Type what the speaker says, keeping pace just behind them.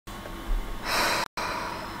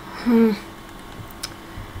Great,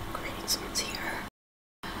 someone's here.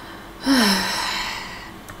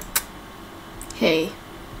 Hey.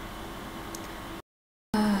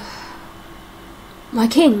 My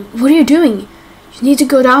king, what are you doing? You need to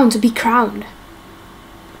go down to be crowned.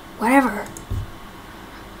 Whatever.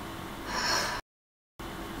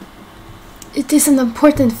 It is an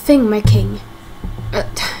important thing, my king.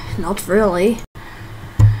 Not really.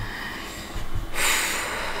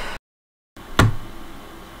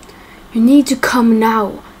 You need to come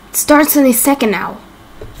now. It starts any second now.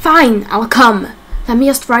 Fine, I'll come. Let me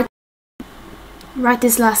just write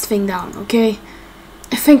this last thing down, okay?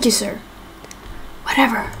 Thank you, sir.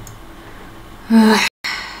 Whatever. Damn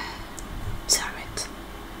it.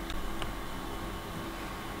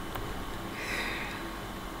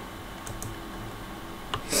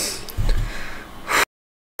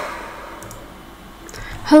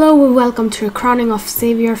 Hello and welcome to the crowning of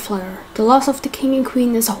Savior Fleur. The loss of the king and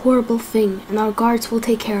queen is a horrible thing, and our guards will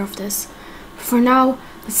take care of this. But for now,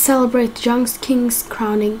 let's celebrate the young king's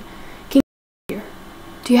crowning. King here.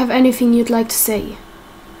 Do you have anything you'd like to say?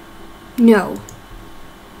 No.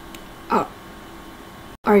 Oh.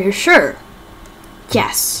 Are you sure?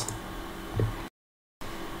 Yes.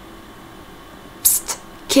 Psst,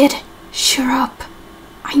 kid, shut up.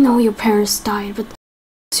 I know your parents died, but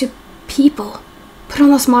it's your people. Put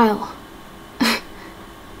on a smile.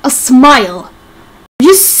 A smile? Are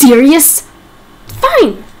you serious?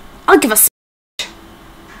 Fine, I'll give a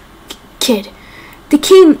kid. The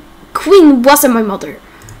queen wasn't my mother,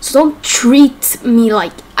 so don't treat me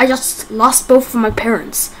like I just lost both of my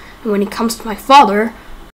parents. And when it comes to my father,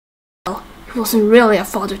 well, he wasn't really a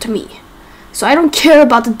father to me. So I don't care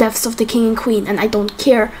about the deaths of the king and queen, and I don't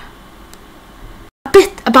care a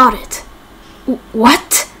bit about it.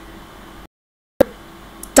 What?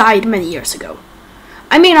 Died many years ago.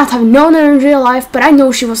 I may not have known her in real life, but I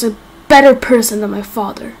know she was a better person than my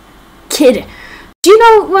father. Kid, do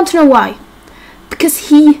you want to know why? Because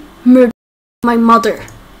he murdered my mother.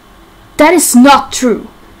 That is not true.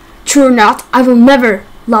 True or not, I will never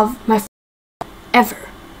love my father, ever.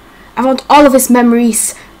 I want all of his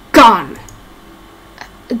memories gone.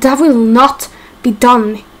 That will not be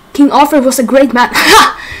done. King Arthur was a great man.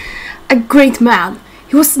 A great man.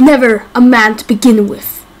 He was never a man to begin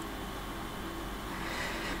with.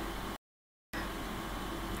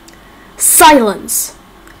 Silence!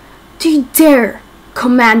 Do you dare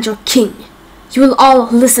command your king? You will all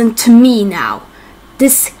listen to me now.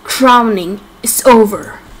 This crowning is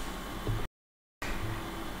over.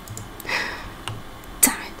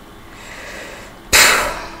 Damn it.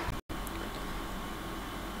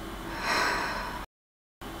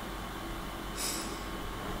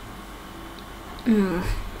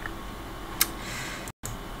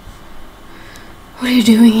 What are you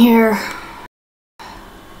doing here?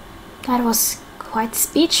 That was quite the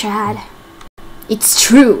speech you had. It's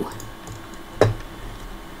true.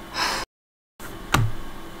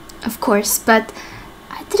 Of course, but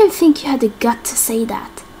I didn't think you had the gut to say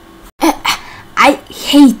that. I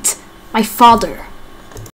hate my father.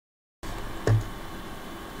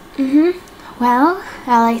 Well,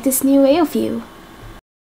 I like this new way of you.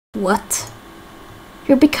 What?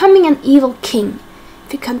 You're becoming an evil king.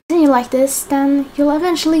 If you continue like this, then you'll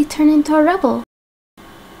eventually turn into a rebel.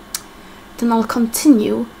 Then I'll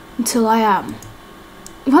continue until I am.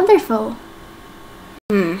 Wonderful.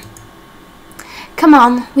 Come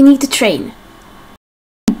on, we need to train.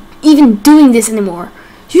 Even doing this anymore.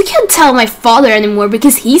 You can't tell my father anymore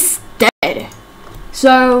because he's dead.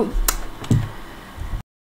 So...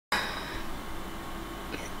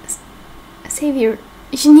 Savior,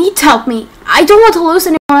 you need to help me. I don't want to lose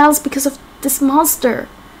anyone else because of this monster.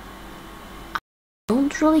 I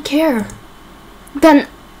don't really care. Then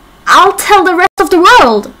I'll tell the rest of the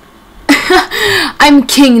world. I'm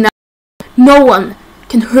king now. No one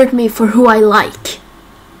can hurt me for who I like.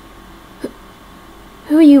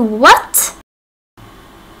 Who you what?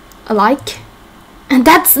 I like? And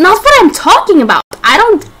that's not what I'm talking about. I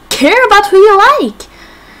don't care about who you like.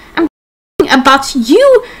 I'm talking about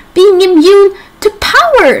you being immune to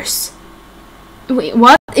powers. Wait,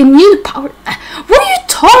 what? Immune to power? What are you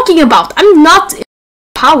talking about? I'm not immune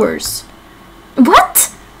to powers. What?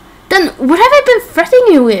 Then what have I been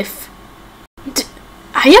threatening you with?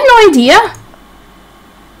 I have no idea.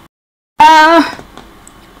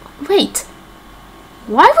 Wait.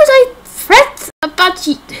 Why would I threat about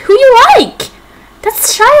who you like?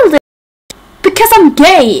 That's childish. Because I'm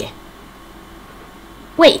gay.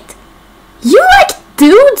 Wait. You like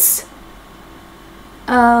dudes?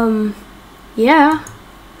 Yeah.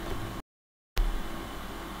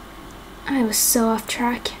 I was so off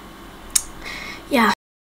track. Yeah.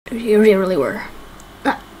 You really were.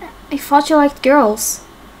 I thought you liked girls.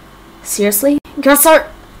 Seriously? Girls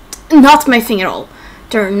are not my thing at all.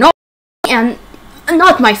 They're not and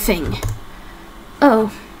not my thing.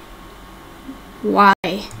 Oh. Why?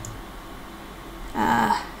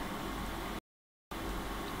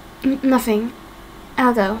 Nothing.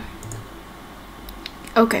 I'll go.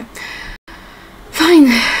 Okay. Fine.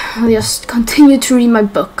 I'll just continue to read my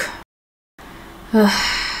book.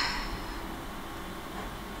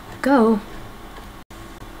 Go.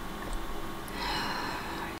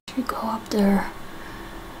 Should go up there.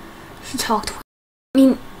 Should talk to. I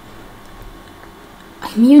mean,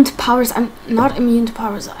 immune to powers. I'm not immune to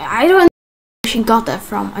powers. I don't know where she got that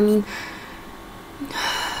from. I mean,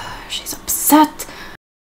 she's upset.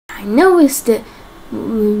 I know it's the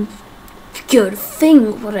good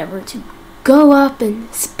thing, whatever, to go up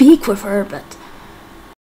and speak with her, but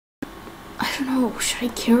I don't know.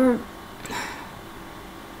 Should I cure?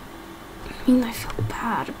 I mean, I feel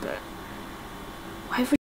bad, but why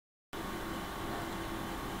would?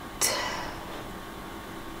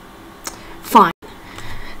 Fine.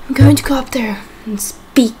 I'm going to go up there and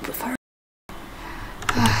speak with her.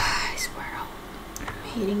 I swear I'm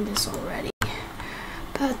hating this already.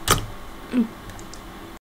 But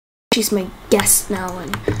she's my guest now,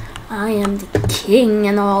 and I am the king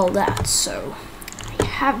and all that, so I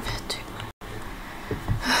have to.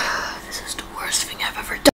 This is the worst thing I've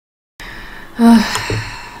ever done.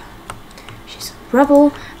 She's a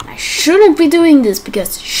rebel, and I shouldn't be doing this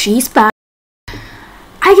because she's bad.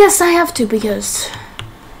 I guess I have to, because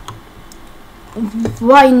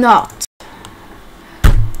why not?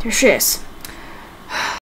 There she is.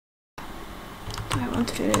 I want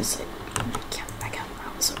to do this. I can't back up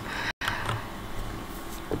now, so.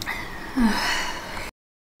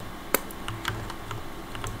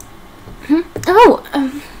 Oh,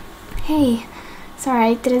 hey. Sorry,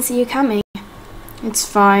 I didn't see you coming. It's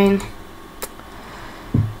fine.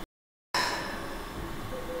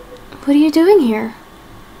 What are you doing here?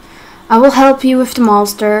 I will help you with the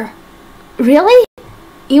monster. Really?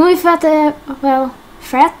 Even if at the, well,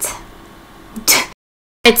 threat?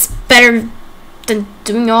 It's better than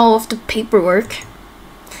doing all of the paperwork.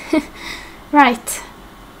 Right.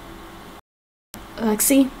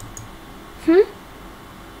 Lexi?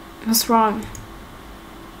 What's wrong?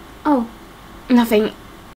 Oh, nothing.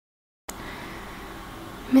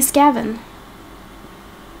 Miss Gavin.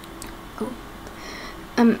 Oh,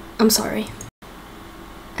 I'm sorry.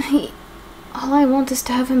 All I want is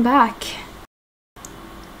to have him back.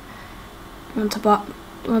 Want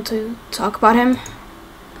to talk about him?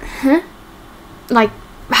 Huh? Like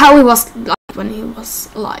how he was like when he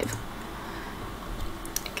was alive.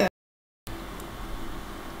 Okay.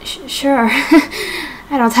 Sure.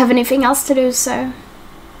 I don't have anything else to do, so.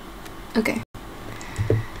 Okay.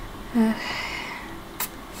 Let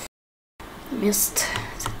me just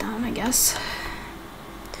sit down, I guess.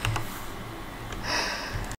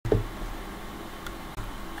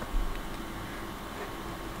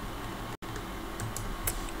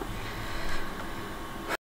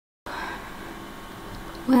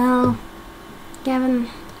 Well, Gavin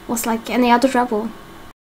was like any other rebel.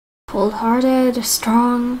 Cold-hearted,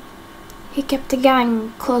 strong. He kept the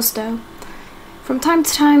gang close though. From time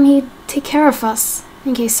to time he'd take care of us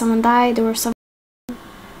in case someone died or something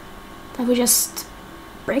that would just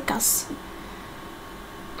break us.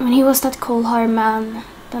 When he was that cold-hearted man,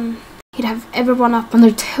 then he'd have everyone up on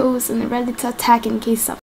their toes and ready to attack in case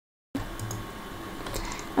of.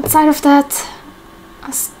 Outside of that,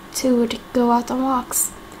 us two would go out on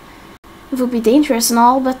walks. It would be dangerous and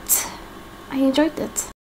all, but I enjoyed it.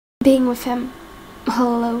 Being with him,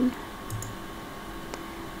 all alone.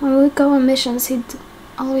 When we would go on missions, he'd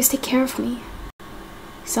always take care of me.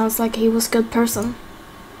 He sounds like he was a good person.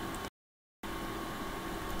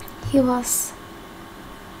 He was.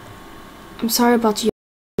 I'm sorry about you.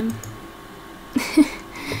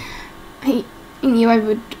 I knew I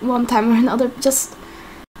would one time or another, but just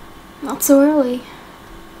not so early.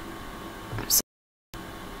 I'm sorry.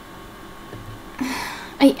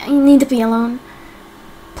 I need to be alone.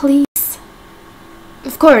 Please.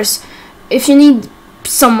 Of course, if you need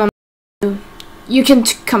someone, you can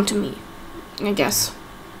come to me, I guess.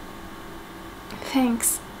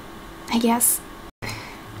 Thanks, I guess.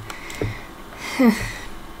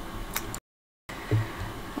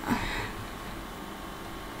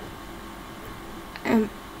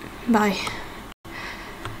 Bye.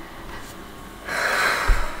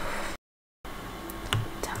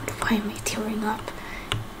 Damn it, why am I tearing up?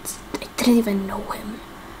 I didn't even know him.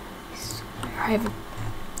 I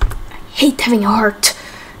hate having a heart.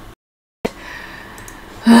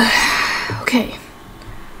 Okay.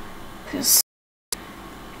 Just...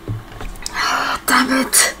 Damn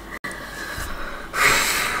it.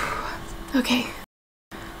 Okay.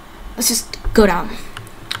 Let's just go down.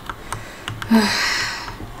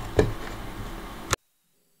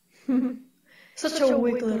 Such a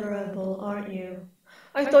weak little rebel, aren't you?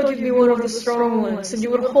 I thought you'd be one of the strong ones and you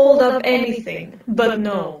would hold up anything. But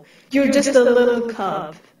no, you're just a little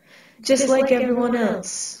cub. Just like everyone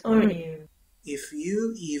else, aren't you? If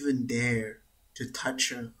you even dare to touch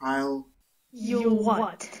her, I'll... You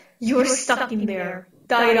what? You're stuck in there,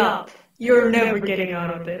 tied up. You're never getting out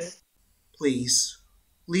of this. Please,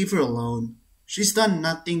 leave her alone. She's done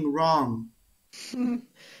nothing wrong.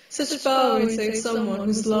 Such power inside someone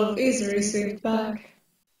whose love isn't received back.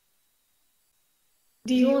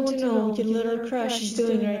 Do you want to know what your little crush is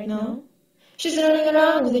doing right now? She's running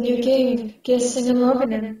around with a new king, kissing and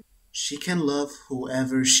loving him. She can love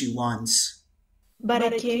whoever she wants. But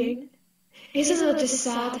a king? Isn't that just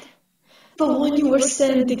sad? The one you were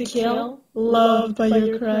sent to kill, loved by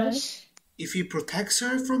your crush? If he protects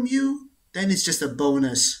her from you, then it's just a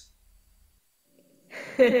bonus.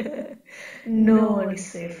 No one is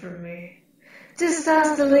safe from me. Just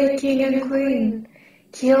ask the late king and queen,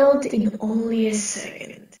 killed in only a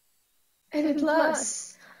second. And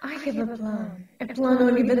plus, I have a plan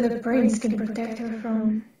only even the prince can protect her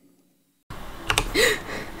from.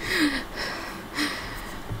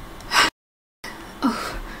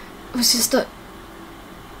 Oh, it was just a...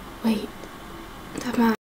 Wait, that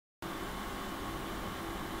man...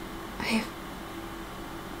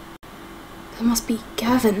 That must be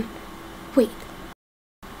Gavin. Wait.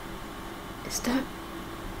 Is that...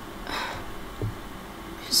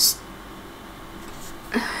 Just...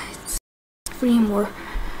 It's... Dream or...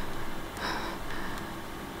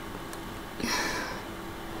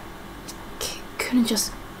 Couldn't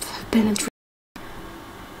just have been a dream.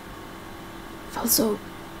 Felt so...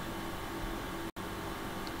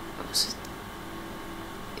 Was it...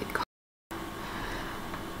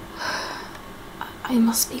 I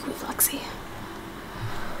must speak with Lexi.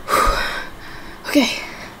 Okay.